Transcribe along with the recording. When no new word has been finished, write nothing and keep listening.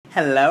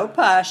Hello,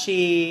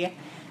 Poshy.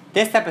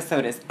 This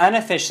episode is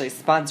unofficially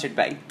sponsored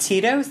by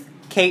Tito's,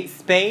 Kate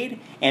Spade,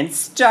 and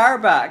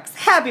Starbucks.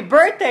 Happy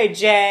birthday,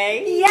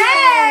 Jay!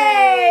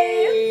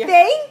 Yay!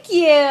 Thank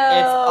you!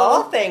 It's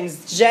all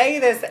things Jay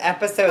this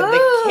episode. Ooh.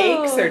 The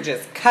cakes are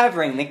just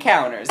covering the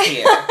counters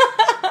here.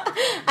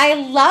 I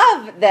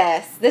love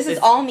this. This is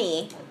all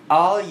me.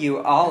 All you,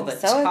 all the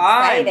So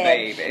time,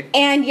 excited. baby.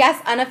 And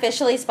yes,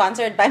 unofficially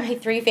sponsored by my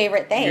 3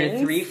 favorite things.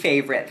 Your 3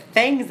 favorite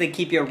things that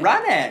keep you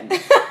running.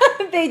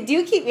 They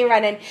do keep me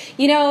running.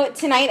 You know,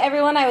 tonight,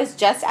 everyone, I was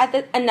just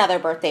at another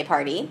birthday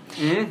party.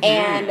 Mm-hmm.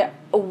 And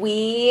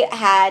we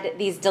had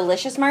these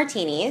delicious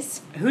martinis.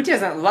 Who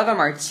doesn't love a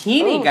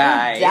martini, Ooh,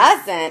 guys? Who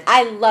doesn't?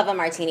 I love a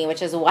martini,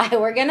 which is why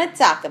we're going to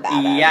talk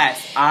about it.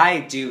 Yes,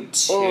 I do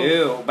too,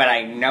 Ooh. but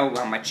I know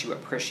how much you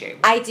appreciate it.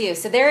 I do.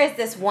 So there is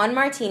this one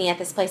martini at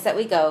this place that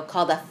we go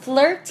called a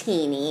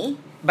Flirtini.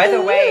 By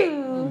the way,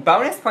 Ooh.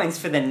 bonus points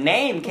for the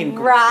name.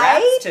 Congrats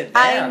Right? to them.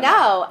 I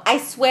know. I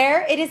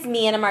swear it is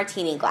me in a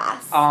martini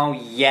glass. Oh,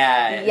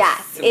 yes.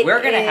 Yes, it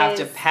We're going to have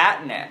to is.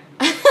 patent it.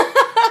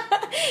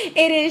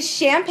 It is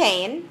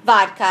champagne,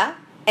 vodka,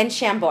 and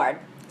Chambord.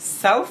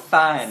 So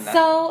fun.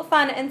 So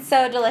fun and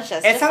so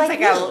delicious. It just sounds like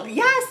like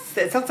me.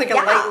 it sounds like a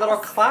Yes. light little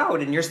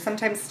cloud, and you're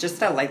sometimes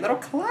just a light little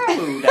cloud.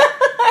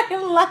 I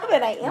love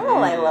it. I am a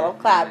light little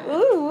cloud. Ooh,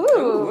 ooh.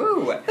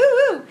 Ooh.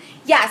 Ooh, ooh.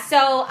 Yeah,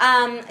 so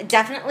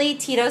definitely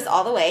Tito's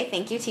all the way.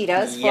 Thank you,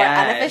 Tito's, for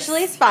Yes.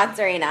 unofficially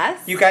sponsoring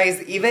us. You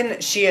guys,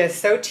 she is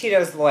so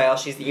Tito's loyal,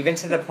 she's even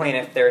to the point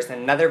if there's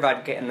another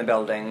vodka in the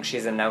building,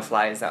 she's a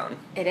no-fly zone.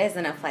 It is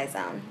a no-fly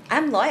zone.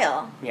 I'm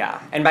loyal. Yeah,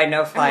 and by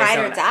no-fly Ride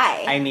zone, or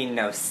die. I mean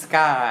no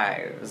sky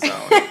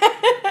zone.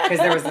 Because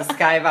there was a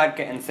Sky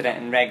vodka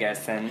incident in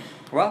Vegas, and,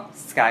 well,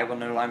 Sky will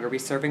no longer be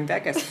serving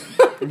Vegas.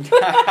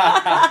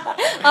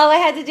 All I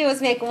had to do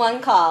was make one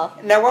call,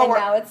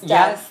 now it's done.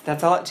 Yes,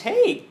 that's all it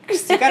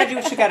takes. You gotta do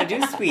what you gotta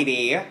do,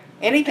 sweetie.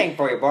 Anything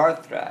for your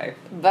birthday.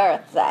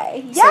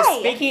 Birthday. Yay! So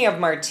speaking of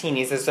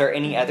martinis, is there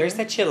any others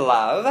that you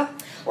love?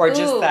 Or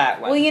just Ooh, that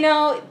one? Well, you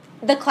know,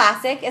 the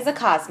classic is a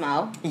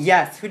Cosmo.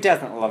 Yes, who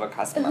doesn't love a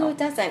Cosmo? Who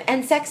doesn't?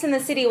 And Sex and the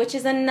City, which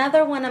is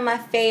another one of my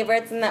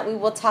favorites and that we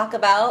will talk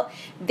about.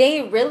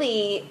 They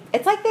really,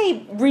 it's like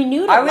they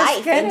renewed a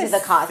life into the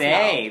Cosmo.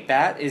 Say,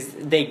 that is,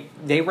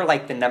 they were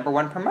like the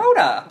 #1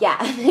 promoter.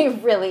 Yeah, they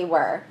really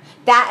were.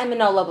 That and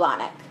Manolo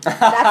Blahnik. That's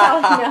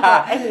how I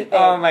know anything.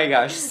 Oh my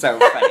gosh, so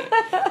funny.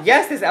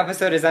 Yes, this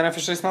episode is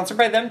unofficially sponsored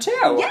by them too.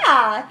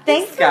 Yeah,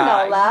 thanks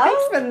guys. Manolo.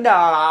 Thanks,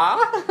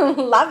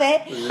 Manolo. Love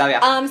it. Love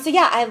ya. So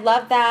yeah, I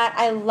love that.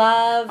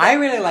 I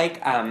really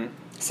like,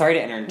 sorry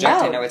to interject,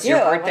 No, I know it's do. your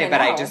I birthday, wanna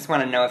but I know. just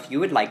want to know if you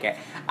would like it.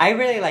 I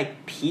really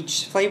like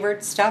peach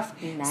flavored stuff.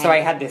 Nice. So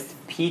I had this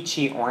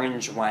peachy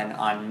orange one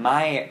on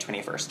my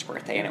 21st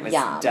birthday, and it was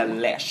Yum.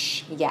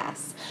 delish.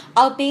 Yes.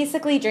 I'll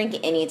basically drink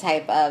any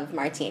type of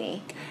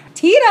martini.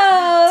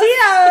 Tito's!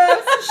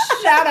 Tito's!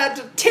 Shout out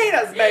to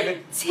Tito's,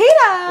 baby.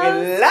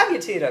 Tito's! We love you,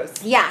 Tito's.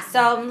 Yeah, so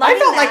I'm loving I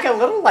felt that. like a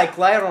little like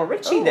Lionel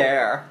Richie Ooh.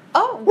 there.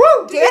 Oh,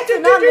 Woo! dancing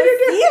on the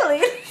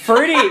ceiling.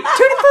 Fruity.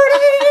 Tutti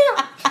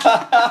frutti.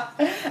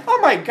 Oh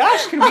my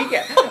gosh, can we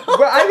get...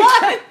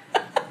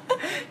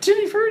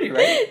 Tutti frutti,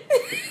 right?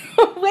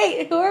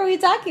 Wait, who are we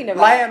talking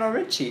about? Lionel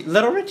Richie.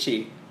 Little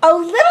Richie. Oh,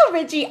 Little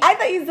Richie. I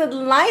thought you said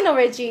Lionel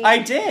Richie. I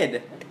did.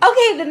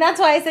 Okay, then that's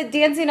why I said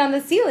dancing on the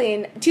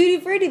ceiling. Tutti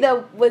Frutti,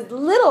 though, was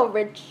Little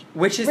Rich.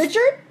 Which is...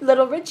 Richard?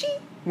 Little Richie?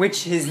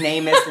 Which his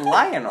name is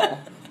Lionel.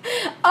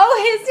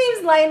 Oh, his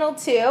name's Lionel,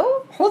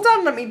 too? Hold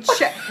on, let me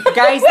check.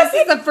 Guys, this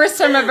is the first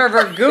time I've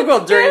ever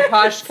Googled during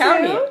Posh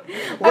County.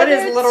 What Are is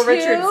there Little two?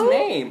 Richard's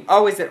name?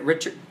 Oh, is it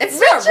Richard? It's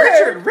Richard. not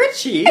Richard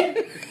Richie.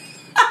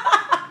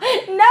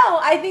 No,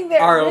 I think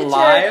that Are Richard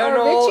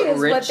Lionel or Richie is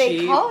Richie what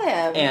they call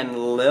him.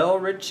 and Lil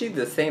Richie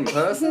the same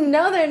person?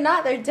 No, they're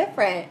not. They're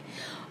different.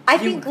 I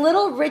think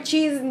Little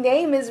Richie's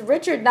name is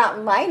Richard, not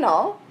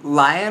Lionel.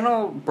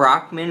 Lionel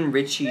Brockman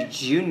Richie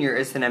Jr.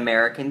 is an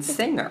American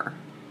singer.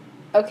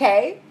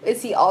 Okay.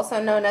 Is he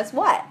also known as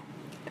what?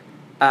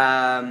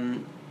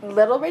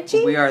 Little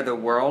Richie? We Are the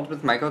World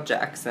with Michael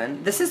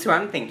Jackson. This is who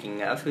I'm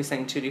thinking of, who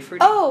sang Tutti Frutti.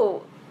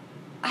 Oh,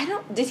 I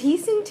don't. Did he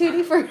sing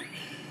Tutti Frutti?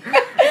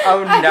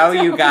 Oh no,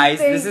 you don't guys!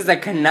 think- This is a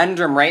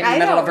conundrum right in the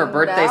middle of her don't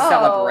birthday know.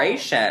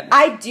 celebration.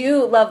 I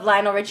do love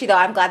Lionel Richie, though.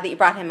 I'm glad that you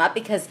brought him up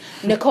because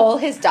Nicole,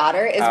 his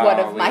daughter, is one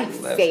Oh, of we my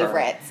live her.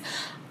 favorites.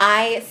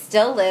 I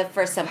still live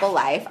for Simple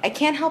Life. I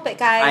can't help it,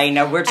 guys. I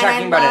know, we're And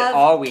talking I about it love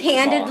all week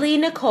Candidly,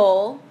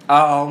 Nicole.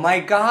 Oh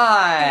my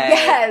god!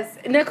 Yes,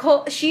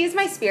 Nicole. She's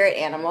my spirit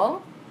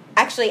animal.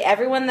 Actually,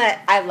 everyone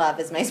that I love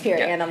is my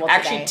spirit animal today.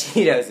 Actually,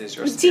 Tito's is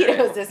your spirit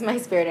Tito's is my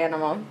spirit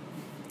animal.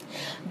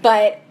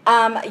 But,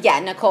 yeah,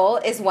 Nicole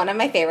is one of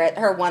my favorite.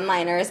 Her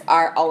one-liners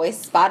are always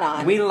spot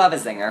on. We love a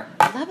zinger.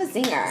 I love a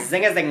zinger.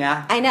 Zinga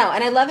zinga. I know,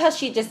 and I love how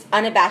she just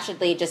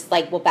unabashedly just,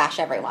 like, will bash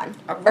everyone.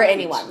 Of Or course.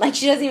 anyone. Like,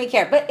 she doesn't even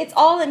care. But it's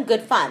all in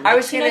good fun. I Like,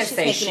 was she gonna knows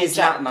say making a she's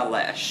joke. not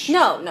Malish.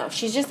 No,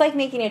 she's just, like,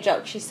 making a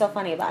joke. She's so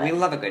funny about We it.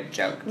 love a good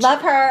joke.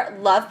 Love her.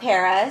 Love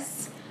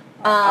Paris.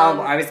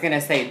 I was going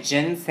to say,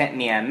 Jen sent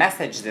me a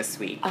message this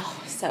week.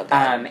 Oh, so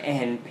good.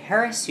 In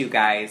Paris, you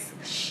guys,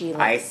 She looks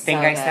I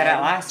think so I said good.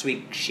 it last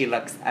week, she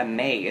looks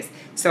amazing.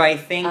 So I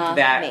think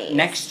that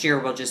next year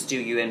we'll just do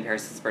you and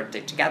Paris'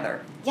 birthday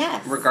together.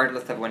 Yes.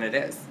 Regardless of when it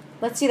is.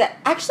 Let's do that.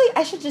 Actually,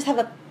 I should just have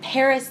a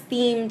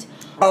Paris-themed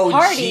Oh,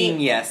 party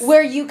genius.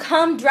 where you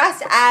come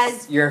dressed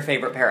as Your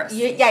favorite Paris.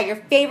 your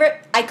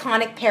favorite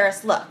iconic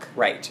Paris look.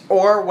 Right.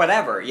 Or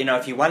whatever. You know,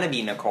 if you want to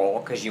be Nicole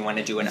because you want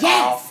to do an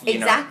off. Yes,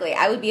 exactly.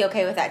 I would be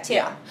okay with that too.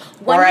 Yeah.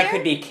 One or year, I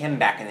could be Kim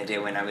back in the day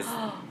when I was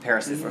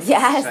Paris' assistant.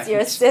 Yes,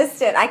 your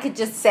assistant. I could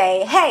just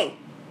say, hey,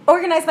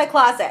 organize my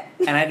closet.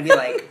 And I'd be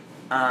like,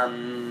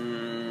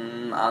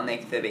 I'll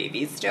make the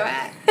babies do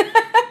it.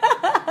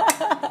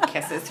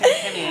 Kisses to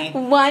Kimmy.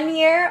 1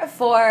 year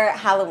for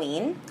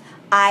Halloween,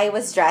 I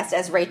was dressed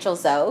as Rachel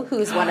Zoe,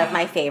 who's one of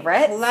my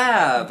favorites.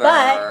 Clever.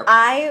 But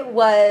I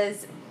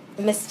was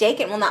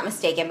mistaken. Well, not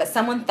mistaken, but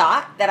someone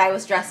thought that I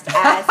was dressed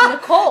as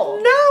Nicole.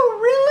 No,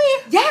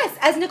 really? Yes,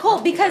 as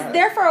Nicole. Because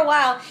there for a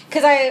while,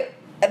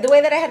 the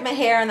way that I had my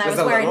hair and I was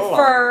a wearing little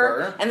fur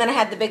longer. and then I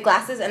had the big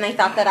glasses and they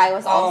thought that I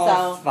was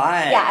also...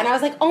 fun. Yeah, and I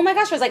was like, oh my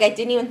gosh, I was like, I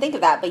didn't even think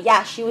of that. But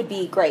yeah, she would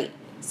be great.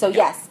 So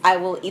yes, I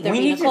will either We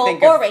be need to Nicole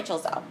think or of- Rachel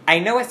Zoe. I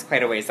know it's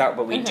quite a ways out,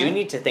 but we do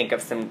need to think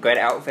of some good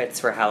outfits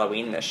for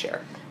Halloween this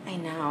year. I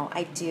know.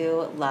 I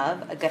do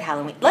love a good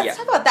Halloween. Let's Yeah.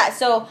 talk about that.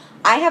 So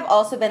I have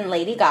also been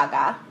Lady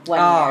Gaga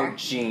one year.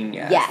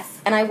 Genius.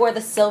 Yes. And I wore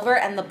the silver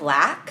and the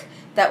black.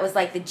 That was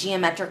like the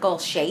geometrical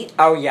shape.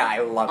 Oh, yeah, I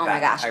love that. Oh my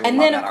gosh. I And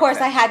love then, that of course,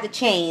 outfit. I had to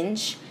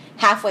change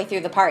halfway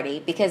through the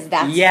party because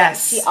that's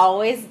Yes. what she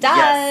always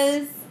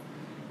does. Yes.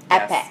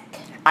 Epic.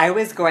 I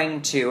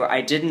wasn't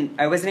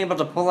able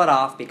to pull it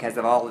off because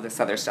of all of this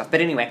other stuff.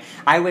 But anyway,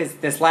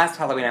 this last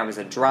Halloween I was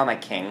a drama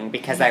king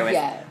because I was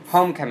Yes.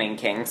 homecoming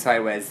king. So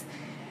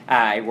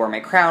I wore my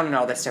crown and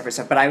all this different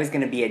stuff. But I was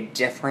going to be a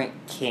different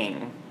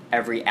king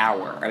every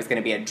hour. I was going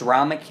to be a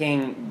drama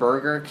king,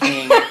 burger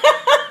king,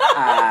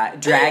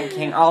 drag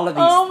king, all of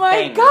these Oh my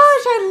things. gosh,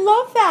 I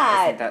love I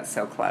that. think that's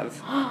so clever.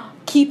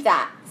 Keep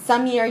that.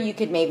 Some year you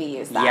could maybe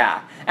use that.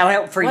 Yeah.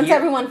 And for Once you,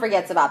 everyone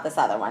forgets about this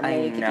other one, I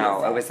then you could know,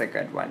 use it. it was a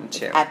good one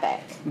too.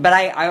 Epic. But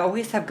I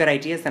always have good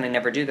ideas and I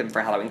never do them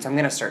for Halloween, so I'm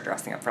going to start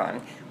dressing up for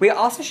Halloween. We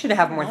also should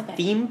have more Love it.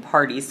 theme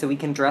parties so we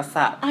can dress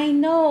up. I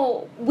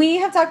know. We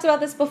have talked about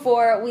this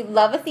before. We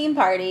love a theme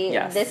party.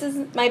 Yes. This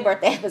is my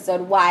birthday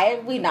episode. Why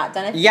have we not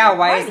done a theme Yeah,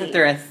 why party? isn't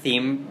there a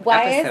theme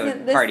Why episode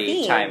isn't this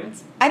party themed? time?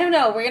 I don't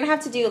know. We're going to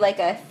have to do like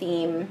a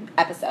theme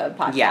episode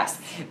podcast. Yes.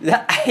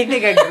 I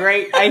think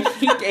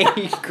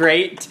a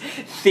great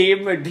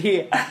theme would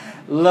be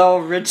Lil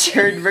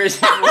Richard versus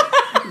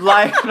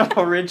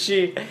Lionel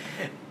Richie.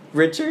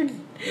 Richard?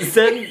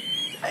 Zen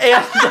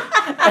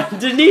and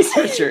Denise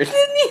Richards.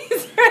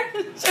 Denise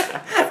Richards.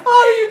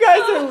 Oh, you guys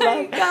Oh are my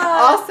lovely.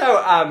 God.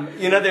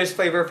 Also, there's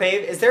Flavor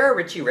Flav. Is there a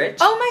Richie Rich?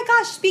 Oh my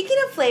gosh. Speaking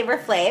of Flavor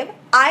Flav,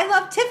 I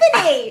love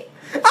Tiffany.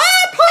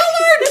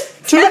 Pollard!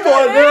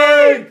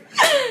 Tiffany!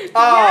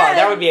 Oh,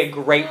 that would be a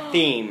great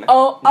theme.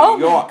 Oh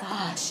New York. my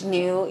gosh,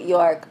 New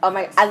York. Oh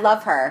my, I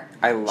love her.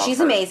 I love She's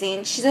her.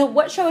 amazing.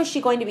 What show is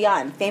she going to be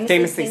on?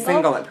 Famously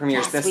Single. It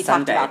premieres yes, this we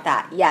Sunday. talked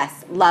about that.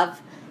 Yes,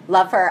 love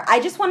her. I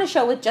just want a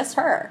show with just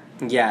her.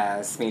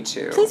 Yes, me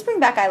too. Please bring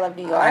back I Love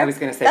New York. I was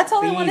going to say, that's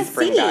all I want to please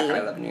bring see. back I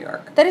Love New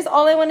York. That is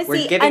all I want to see.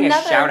 We're giving a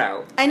shout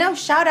out. I know,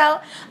 shout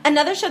out.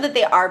 Another show that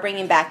they are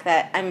bringing back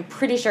that I'm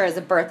pretty sure is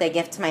a birthday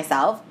gift to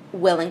myself,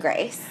 Will and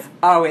Grace.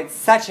 Oh, it's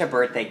such a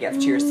birthday gift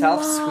to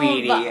yourself, Love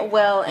sweetie.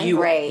 Will and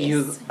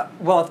Grace.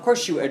 Well, of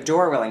course you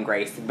adore Will and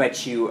Grace,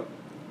 but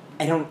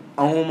I don't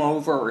own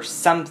over or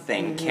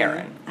something,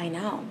 Karen. I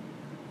know.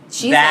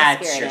 She's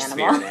That's my your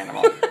spirit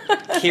animal.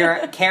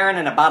 Karen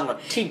and a bottle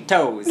of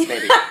Tito's,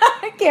 baby.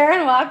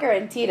 Karen Walker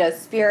and Tito's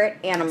spirit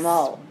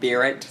animal.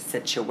 Spirit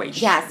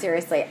situation. Yeah,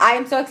 seriously. I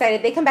am so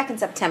excited. They come back in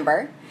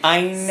September.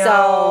 I know.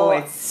 So-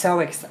 It's so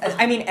exciting.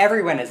 I mean,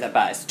 everyone is a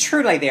buzz.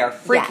 Truly, they are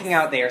freaking Yes.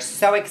 out. They are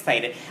so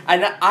excited.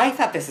 And I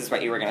thought this is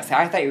what you were going to say.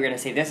 I thought you were going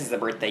to say this is a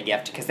birthday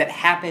gift because it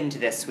happened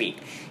this week.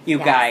 You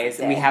Yes, guys,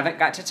 it we did. haven't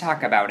got to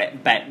talk about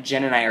it, but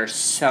Jen and I are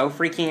so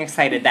freaking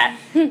excited that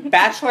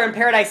Bachelor in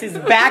Paradise is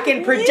back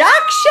in production!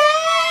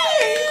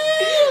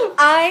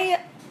 I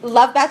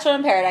love Bachelor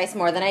in Paradise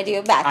more than I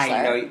do Bachelor. I know.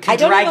 I don't even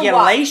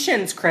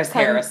Congratulations, Chris watch.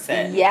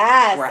 Harrison.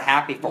 Yes. We're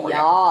happy for you.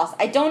 Yes.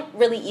 I don't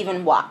really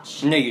even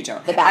watch No, you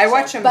don't. The Bachelor. I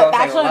watch them but both.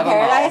 Bachelor I in love them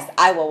all. Paradise,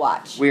 I will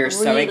watch. We are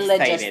so excited.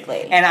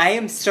 religiously. And I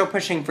am still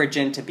pushing for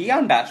Jen to be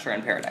on Bachelor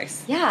in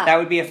Paradise. Yeah. That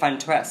would be a fun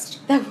twist.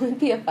 That would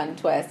be a fun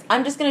twist.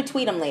 I'm just going to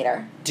tweet them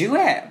later. Do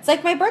it. It's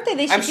like my birthday.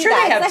 They should I'm do sure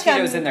that. they have It's like,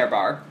 Tito's in their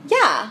bar.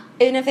 Yeah.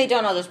 And if they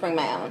don't, I'll just bring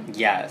my own.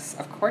 Yes,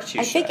 of course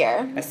you I should. figure. A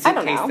I don't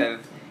suitcase know.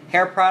 of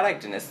hair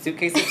product and a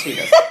suitcase of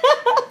Tito's.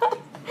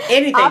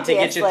 Anything to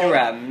get you through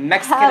a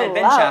Mexican Hello.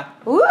 adventure.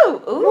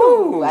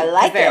 Ooh, I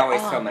like it. They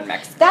always Oh. film in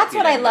Mexico. That's You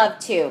what I know. love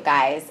too,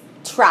 guys.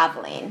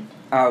 Traveling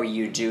Oh,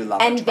 you do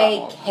love and to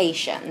travel.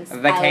 vacations. I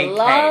Vacay-cay.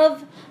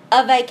 love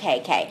a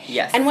vacay.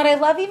 Yes. And what I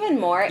love even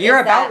more You're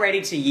is about that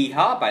ready to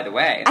yeehaw, by the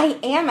way. I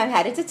am. I'm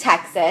headed to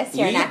Texas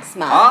here Yeehaw, next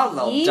month.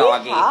 little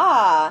doggy.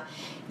 Yeehaw.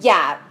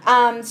 Yeah.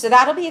 So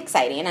that'll be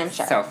exciting, I'm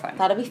sure. So fun.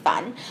 That'll be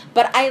fun.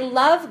 But I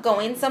love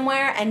going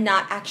somewhere and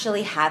not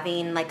actually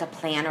having like a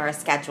plan or a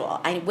schedule,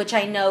 which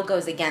I know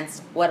goes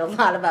against what a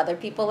lot of other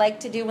people like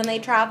to do when they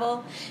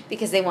travel,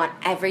 because they want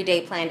every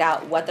day planned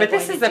out what they're going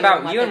to do. But this is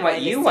about you and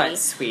what you want,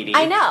 sweetie.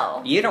 I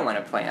know. You don't want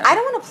to plan. I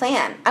don't want to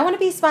plan. I want to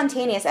be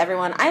spontaneous,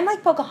 everyone. I'm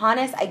like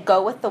Pocahontas. I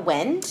go with the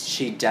wind.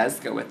 She does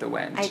go with the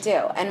wind. I do.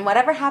 And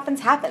whatever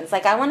happens, happens.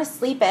 Like, I want to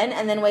sleep in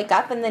and then wake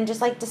up and then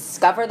just, like,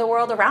 discover the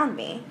world around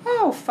me.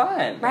 Oh,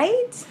 fun.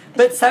 Right?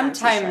 But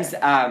sometimes,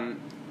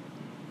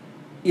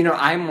 you know,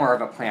 I'm more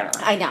of a planner.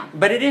 I know.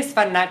 But it is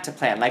fun not to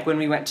plan. Like when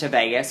we went to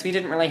Vegas, we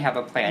didn't really have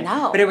a plan.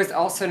 No. But it was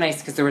also nice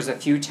because there was a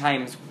few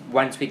times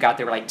once we got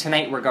there, we're like,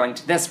 tonight we're going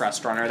to this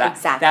restaurant or that.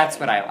 Exactly. That's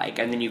what I like.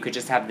 And then you could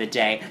just have the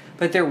day.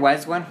 But there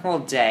was one whole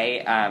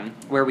day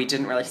where we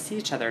didn't really see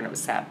each other and it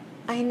was sad.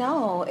 I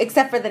know.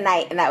 Except for the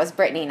night, and that was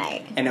Brittany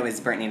night. And it was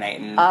Brittany night,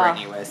 and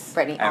Brittany was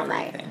Brittany all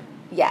everything. night.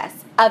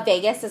 Yes.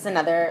 Vegas is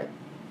another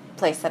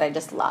place that I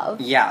just love.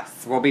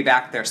 Yes. We'll be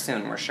back there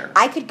soon, we're sure.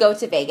 I could go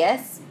to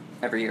Vegas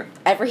Every year.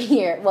 every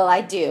year. Well,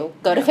 I do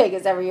go to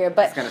Vegas every year,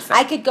 but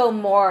I could go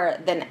more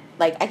than,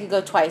 like, I could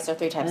go twice or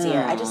 3 times a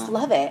year. I just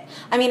love it.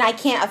 I mean, I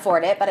can't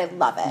afford it, but I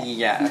love it.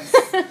 Yes.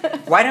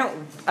 Why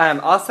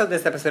don't, also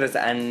this episode is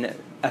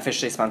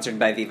unofficially sponsored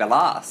by Viva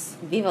Las.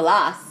 Viva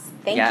Las.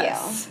 Thank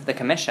Yes, the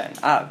commission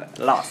of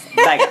Las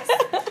Vegas.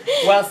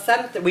 Well,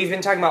 we've been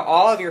talking about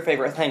all of your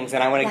favorite things,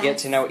 and I want to get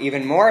to know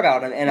even more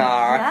about them in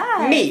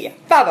our Mi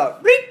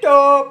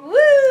Favorito.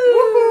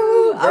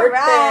 Woo! Birthday. All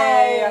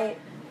right.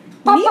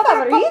 Pop, Mi pop,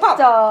 pop, favorito. pop,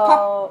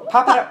 pop,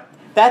 pop it up.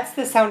 That's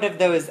the sound of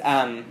those,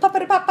 Pop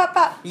it pop pop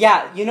pop.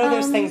 yeah, you know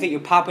those things that you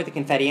pop with the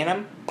confetti in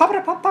them? Pop it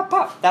up, pop, pop,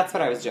 pop. That's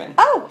what I was doing.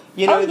 Oh.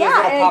 You know oh, those yeah,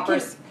 little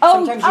poppers?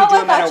 Oh, Sometimes you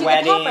do them at a the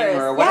wedding poppers.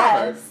 or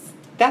whatever. Yes.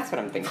 That's what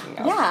I'm thinking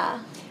of.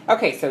 Yeah.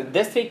 Okay, so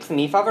this week's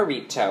Mi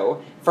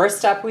Favorito.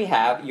 First up, we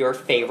have your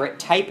favorite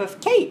type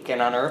of cake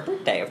in honor of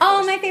birthday, of course.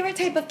 Oh, my favorite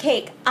type of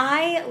cake.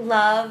 I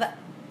love,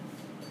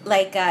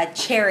 like, a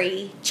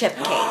cherry chip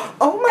cake.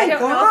 Oh my gosh! I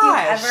don't know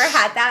if you've ever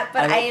had that,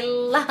 but I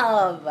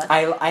love.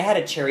 I had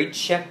a cherry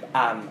chip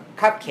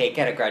cupcake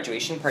at a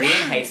graduation party in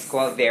high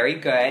school. Very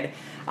good.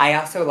 I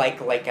also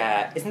like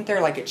isn't there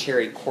like a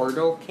cherry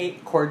cordial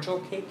cake?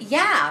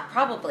 Yeah,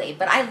 probably.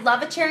 But I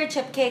love a cherry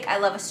chip cake. I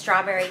love a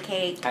strawberry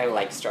cake. I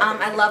like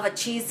strawberry. I love a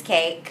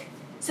cheesecake.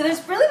 So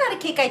there's really not a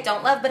cake I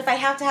don't love, but if I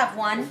have to have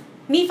one,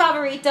 Mi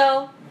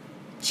Favorito,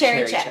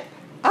 cherry chip.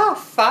 Oh,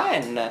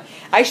 fun!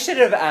 I should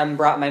have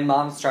brought my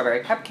mom's strawberry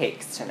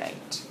cupcakes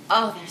tonight.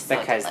 Oh, they're so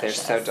because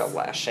delicious. they're so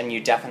delish, and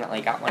you definitely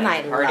got one and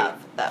at the party. I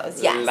love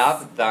those. Yes,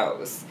 love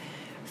those.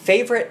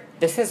 Favorite,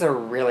 this is a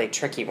really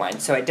tricky one,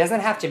 so it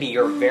doesn't have to be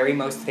your very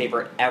most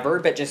favorite ever,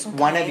 but just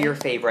one of your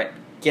favorite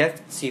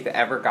gifts you've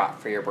ever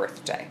got for your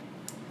birthday.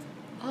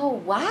 Oh,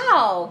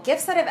 wow.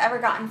 Gifts that I've ever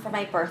gotten for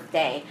my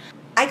birthday.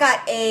 I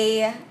got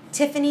a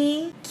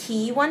Tiffany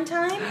key one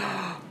time.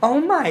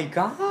 Oh my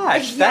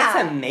gosh,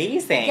 that's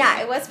amazing.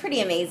 Yeah, it was pretty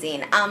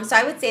amazing. So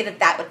I would say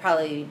that would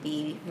probably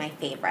be my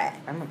favorite.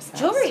 I'm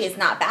obsessed. Jewelry is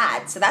not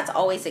bad, so that's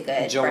always a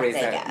good Jewelry's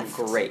birthday a gift.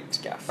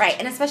 great gift. Right,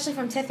 and especially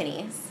from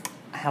Tiffany's.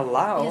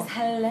 Hello. Yes,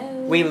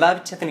 hello. We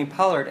love Tiffany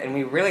Pollard, and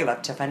we really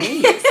love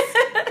Tiffany's.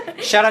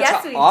 Shout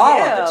out to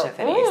all of the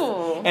Tiffany's.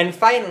 Ooh. And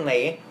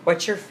finally,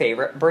 what's your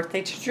favorite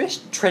birthday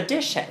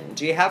tradition?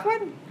 Do you have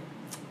one?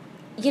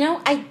 You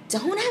know, I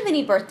don't have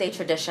any birthday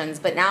traditions,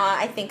 but now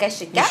I think I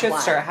should get one. You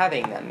should start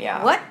having them,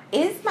 yeah. What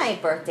is my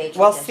birthday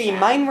tradition? Well, see,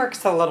 mine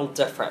works a little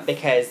different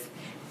because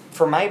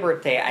for my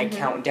birthday, I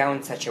count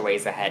down such a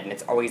ways ahead, and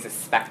it's always a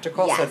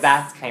spectacle, so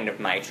that's kind of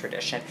my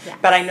tradition. Yes.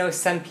 But I know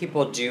some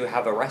people do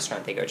have a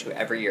restaurant they go to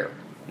every year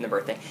in the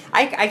birthday.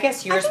 I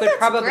guess yours would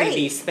probably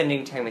be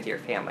spending time with your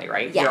family,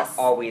 right? Yes. You're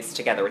always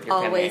together with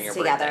your family on your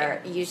birthday. Always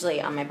together,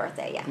 usually on my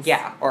birthday, yes.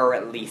 Yeah, or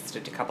at least a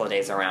couple of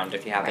days around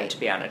if you happen to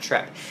be on a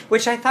trip.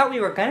 Which I thought we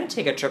were going to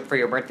take a trip for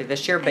your birthday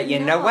this year, but you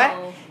know what?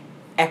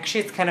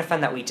 Actually, it's kind of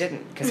fun that we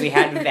didn't, because we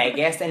had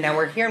Vegas, and now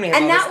we're here, and we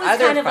have all this other fun stuff. And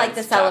that was kind of like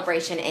the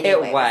celebration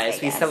anyway. It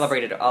was. We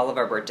celebrated all of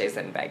our birthdays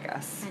in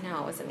Vegas. I know,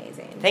 it was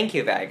amazing. Thank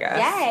you, Vegas.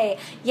 Yay.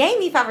 Yay,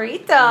 mi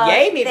favorito.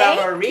 Yay, mi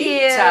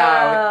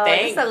favorito.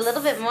 Thanks. Just a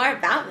little bit more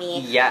about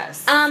me.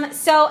 Yes.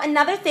 So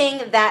another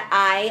thing that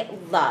I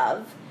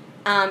love,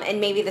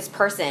 and maybe this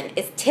person,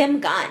 is Tim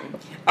Gunn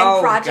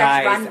and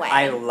Project Runway.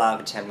 I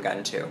love Tim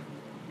Gunn, too.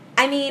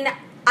 I mean,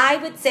 I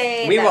would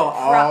say we will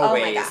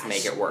always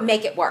make it work.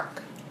 Make it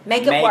work.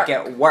 Make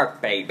it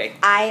work, baby.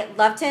 I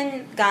love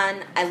Tim Gunn.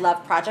 I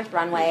love Project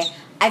Runway.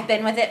 I've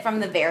been with it from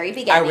the very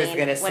beginning. I was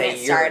going to say when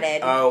it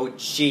started.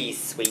 OG,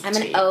 sweetie. I'm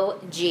an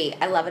OG.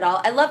 I love it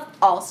all. I love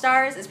All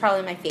Stars. Is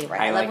probably my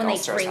favorite. I love when they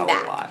bring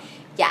back. A lot.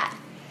 Yeah.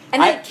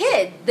 And the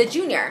kid, the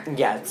junior.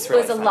 Yeah, it's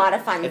really fun. It was a lot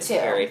of fun, it's too.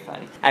 It's very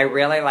fun. I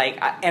really like,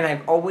 and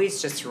I've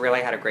always just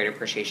really had a great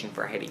appreciation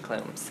for Heidi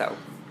Klum, so.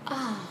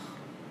 Oh,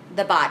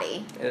 the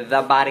body.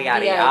 The body,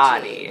 yaddy,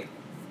 yaddy.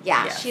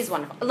 Yeah, she's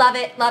wonderful. Love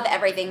it. Love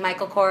everything.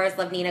 Michael Kors.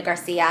 Love Nina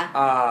Garcia.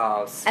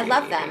 Oh, sweetie. I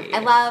love them. I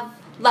love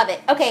Love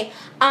it. Okay.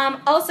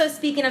 Also,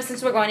 speaking of,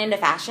 since we're going into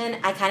fashion,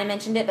 I kind of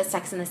mentioned it, but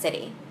Sex and the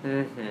City.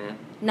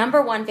 Mm-hmm.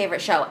 Number one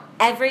favorite show.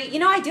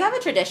 I do have a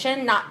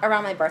tradition, not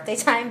around my birthday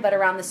time, but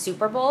around the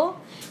Super Bowl,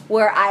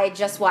 where I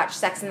just watch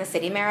Sex and the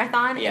City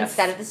marathon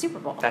instead of the Super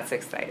Bowl. That's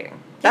exciting. Yeah,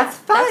 That's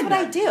fun. That's what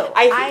I do.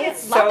 I think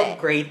it's love so it.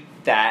 great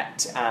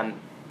that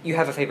you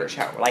have a favorite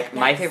show. Like,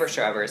 my Yes. favorite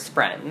show ever is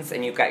Friends,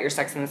 and you've got your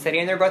Sex and the City,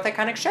 and they're both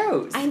iconic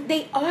shows.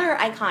 They are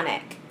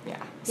iconic. Yeah.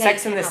 Yeah,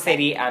 Sex you and the can't help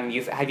City,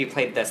 have you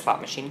played the slot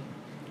machine?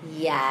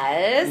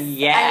 Yes.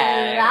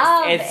 Yes. I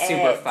love It's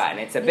super it. fun.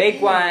 It's a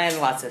big one,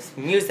 lots of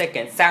music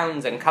and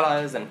sounds and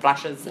colors and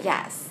flashes.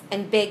 Yes.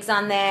 And Big's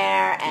on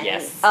there. And,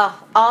 Yes.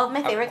 Oh, all of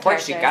my favorite Of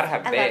course, characters. you gotta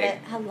have I Big. love it.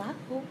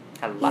 Hello.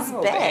 Hello, He's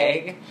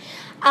big. Big.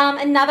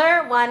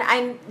 Another one,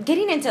 I'm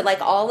getting into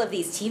like all of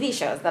these TV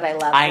shows that I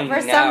love. I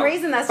For know. some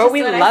reason, that's but just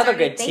we what I love a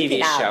started good TV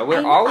thinking of. show.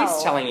 We're I always know.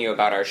 telling you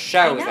about our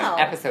shows I and know.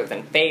 episodes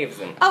and faves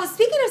and Oh,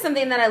 speaking of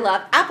something that I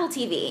love, Apple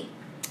TV.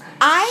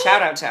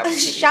 shout out to Apple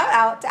TV. Shout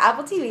out to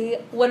Apple TV.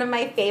 One of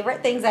my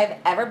favorite things I've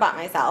ever bought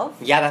myself.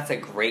 Yeah, that's a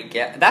great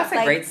gift. That's a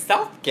Like, great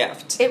self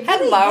gift. it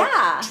really- Hello.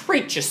 yeah.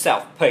 Treat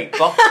yourself,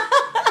 people.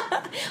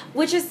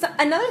 Which is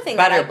another thing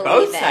that I Butter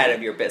believe both in. sides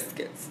of your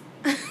biscuits.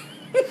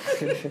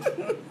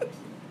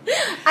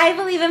 I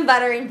believe in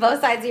buttering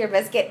both sides of your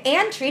biscuit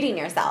and treating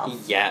yourself.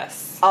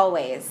 Yes.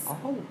 Always.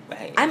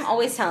 Always. I'm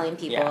always telling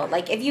people, Yeah.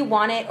 like, if you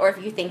want it or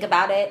if you think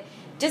about it,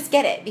 just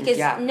get it. Because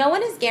Yeah. no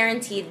one is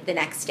guaranteed the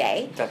next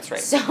day. That's right.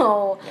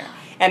 So, Yeah.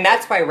 And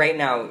that's why right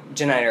now,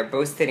 Jen and I are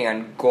both sitting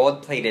on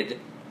gold-plated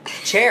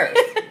chairs.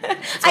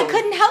 I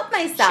couldn't help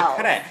She myself.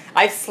 couldn't.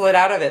 I've slid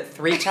out of it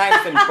 3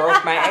 times and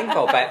broke my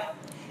ankle, but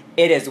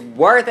it is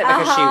worth it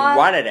because she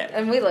wanted it.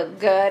 And we look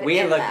good We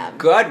in look them.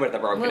 good with a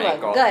broken We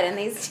ankle. look good in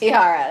these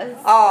tiaras.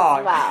 Oh,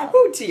 as well.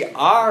 ooh,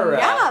 tiara.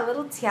 Yeah, a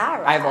little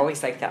tiara. I've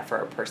always liked that for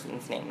a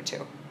person's name,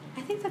 too.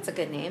 I think that's a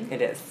good name.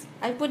 It is.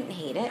 I wouldn't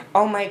hate it.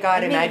 Oh my god,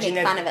 I may imagine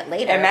make if fun of it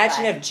later,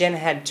 imagine but- if Jen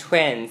had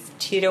twins,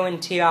 Tito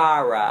and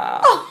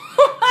Tiara. Oh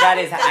that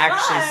my is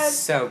actually God.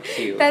 so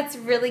cute. That's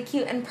really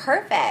cute and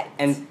perfect.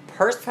 and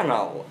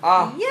personal.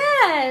 Oh.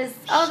 Yes.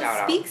 Oh, Shout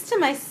out. it speaks to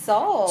my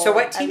soul. So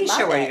what I TV love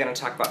show are you it. going to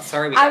talk about?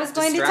 Sorry, we I got was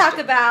going to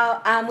distracted.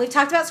 talk about, we've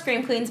talked about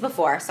Scream Queens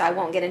before, so I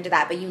won't get into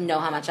that, but you know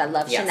how much I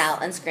love Yes. Chanel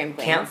and Scream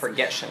Queens. Can't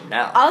forget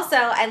Chanel. Also,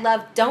 I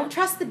love Don't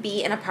Trust the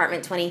Bee in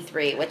Apartment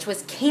 23, which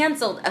was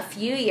canceled a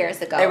few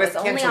years ago. it was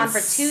only canceled on for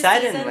 2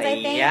 suddenly. seasons, I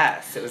think.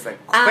 Yes, it was a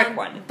quick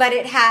one. But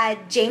it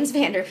had James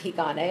Vanderbeek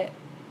on it,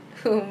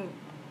 whom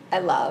I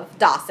love.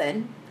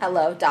 Dawson.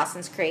 Hello,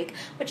 Dawson's Creek,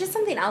 which is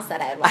something else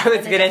that I love. I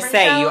was going to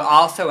say, you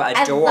also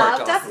adore I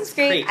love Dawson's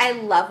Creek. I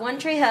love One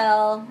Tree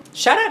Hill.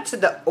 Shout out to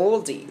the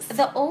oldies.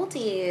 The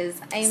oldies.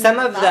 Some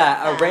of love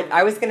the, them.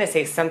 I was going to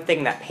say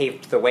something that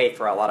paved the way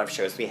for a lot of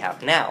shows we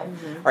have now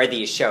Mm-hmm. are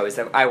these shows.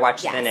 I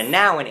watch Yes. Then and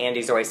Now, and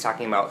Andy's always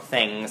talking about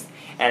things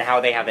and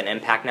how they have an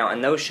impact now.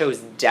 And those shows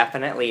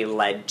definitely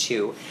led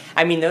to,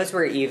 I mean, those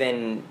were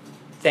even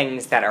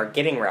things that are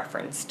getting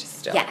referenced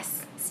still.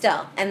 Yes,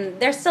 still. And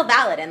they're still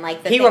valid. And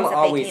like the He things will that they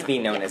always came- be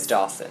known yes. as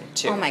Dawson,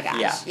 too. Oh my gosh.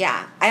 Yeah.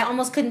 Yeah. I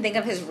almost couldn't think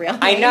of his real name.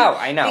 I know.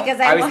 Because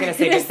I was wanted going to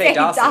say, to just say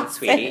Dawson, Dawson.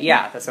 sweetie.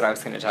 Yeah, that's what I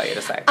was going to tell you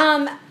to say.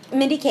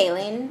 Mindy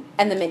Kaling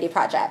and the Mindy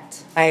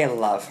Project. I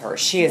love her.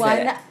 She is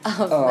One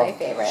of my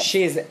favorites.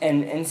 She is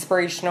an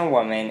inspirational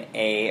woman,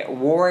 a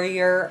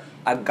warrior,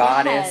 a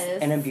goddess, Yes.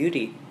 and a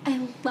beauty.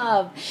 I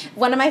love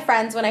one of my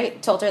friends when I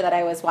told her that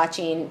I was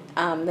watching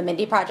the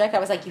Mindy Project. I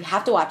was like, "You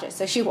have to watch it."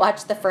 So she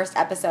watched the first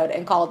episode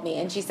and called me,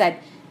 and she said,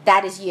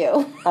 "That is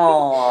you.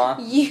 Aww.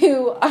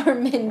 You are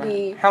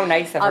Mindy." How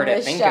nice of her on to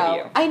this think show. of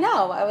you. I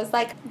know. I was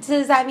like,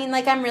 "Does that mean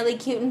like I'm really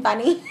cute and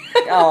funny?"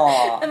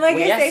 Aw. I'm like,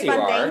 Well, I yes, say you fun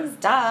are. things.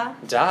 Duh.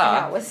 Duh. I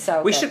know, it was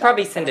so We good, should though.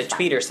 probably It send a was fun.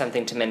 tweet or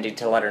something to Mindy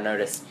to let her know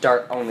to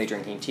start only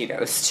drinking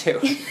Tito's,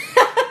 too.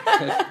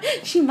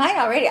 She might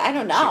already. I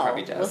don't know. She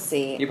probably does. We'll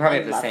see. You probably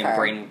I have the love same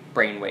her.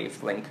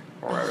 brainwave link,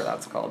 or whatever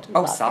that's called.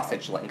 Oh, Love her.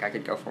 sausage link. I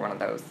could go for one of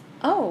those.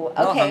 Oh, I'm a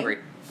little okay. hungry.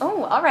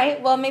 Oh, all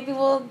right. Well, maybe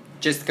we'll.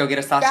 Just go get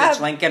a sausage Grab-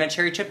 link and a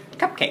cherry chip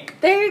cupcake.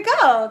 There you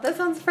go. That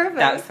sounds perfect.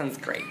 That sounds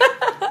great.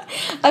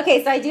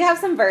 Okay, so I do have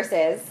some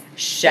verses that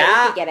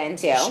Shout. we could get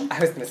into. I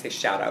was going to say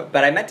shout out,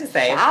 but I meant to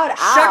say Shout out.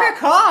 Shaka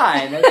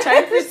Khan.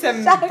 Time for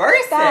some Shaka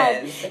verses.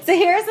 Khan. So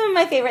here are some of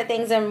my favorite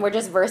things, and we're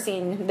just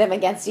versing them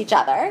against each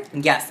other.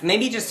 Yes,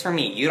 maybe just for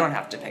me. You don't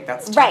have to pick.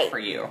 That's tough Right. for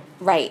you.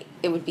 Right.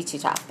 It would be too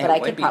tough, but It I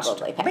would could be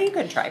probably But you pick.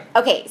 could try.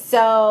 Okay,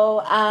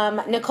 so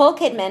Nicole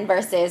Kidman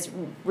versus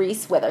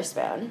Reese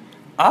Witherspoon.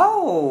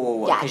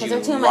 Oh, Yeah, 'cause you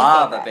they're two of my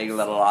love A favorites. Big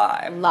Little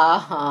Lie.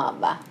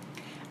 Love.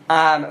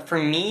 For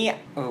me,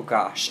 oh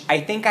gosh, I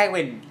think I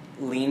would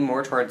lean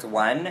more towards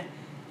one,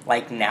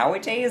 like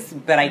nowadays.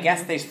 But I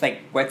guess there's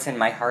like what's in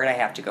my heart. I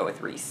have to go with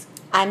Reese.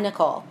 I'm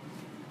Nicole.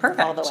 Perfect.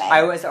 All the way.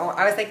 I was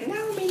like,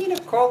 no, maybe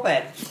Nicole,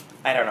 but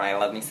I don't know. I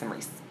love me some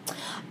Reese.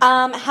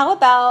 How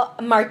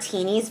about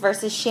martinis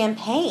versus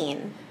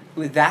champagne?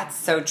 That's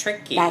so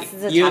tricky. That's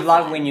a You tough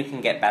love one. when you can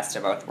get best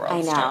of both I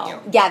worlds, don't know. you?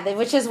 Yeah,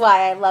 which is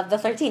why I love the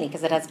Flirtini,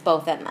 because it has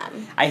both in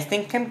them. I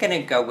think I'm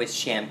gonna go with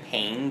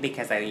champagne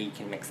because you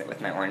can mix it with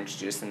my orange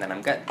juice and then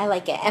I'm good. I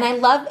like it. And I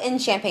love in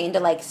champagne to,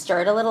 like,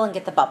 stir it a little and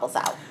get the bubbles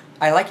out.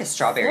 I like a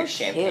strawberry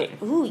So champagne.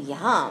 cute. Ooh,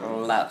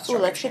 yum. Love Ooh,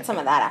 strawberry let's get some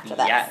of that after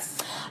champagne. this.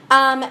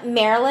 Yes.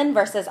 Marilyn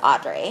versus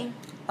Audrey.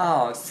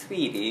 Oh,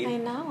 sweetie. I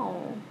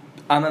know.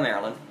 I'm a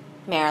Marilyn.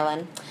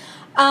 Marilyn.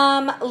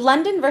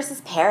 London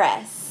versus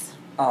Paris.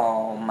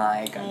 Oh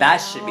my god. That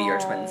should be your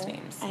twins'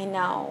 names. I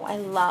know. I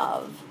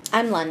love.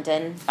 I'm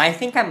London. I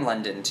think I'm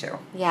London too.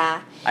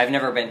 Yeah. I've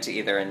never been to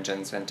either and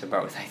Jen's been to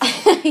both, I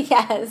think.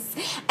 Yes.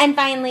 And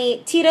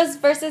finally, Tito's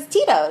versus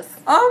Tito's.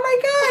 Oh my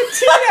god,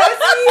 Tito's!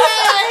 Yay,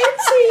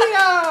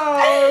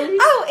 Tito's!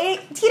 Oh,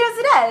 Tito's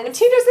it is.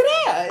 Tito's it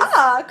is!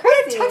 Oh,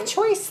 crazy. What a tough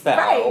choice, though.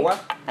 Right.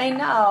 I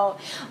know.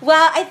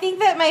 Well, I think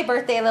that my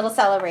birthday little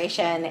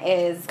celebration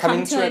is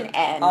coming to an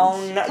end. Oh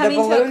no, the Coming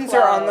to a balloons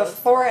are on the close.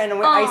 floor and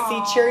I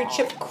see cherry Aw.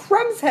 chip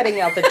crumbs heading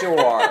out the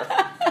door.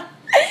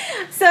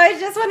 So I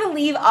just want to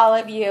leave all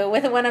of you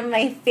with one of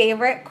my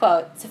favorite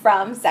quotes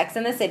from Sex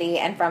and the City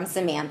and from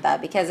Samantha,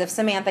 because if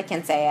Samantha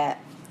can say it,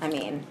 I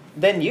mean...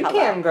 Then you hello.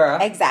 can, girl.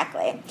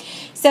 Exactly.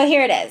 So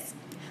here it is.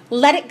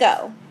 Let it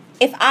go.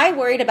 If I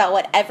worried about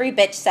what every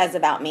bitch says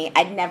about me,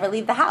 I'd never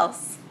leave the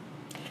house.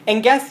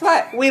 And guess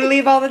what? We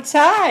leave all the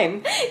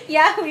time.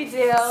 Yeah, we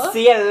do.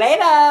 See you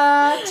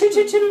later. Toot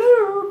toot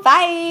toot.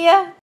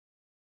 Bye.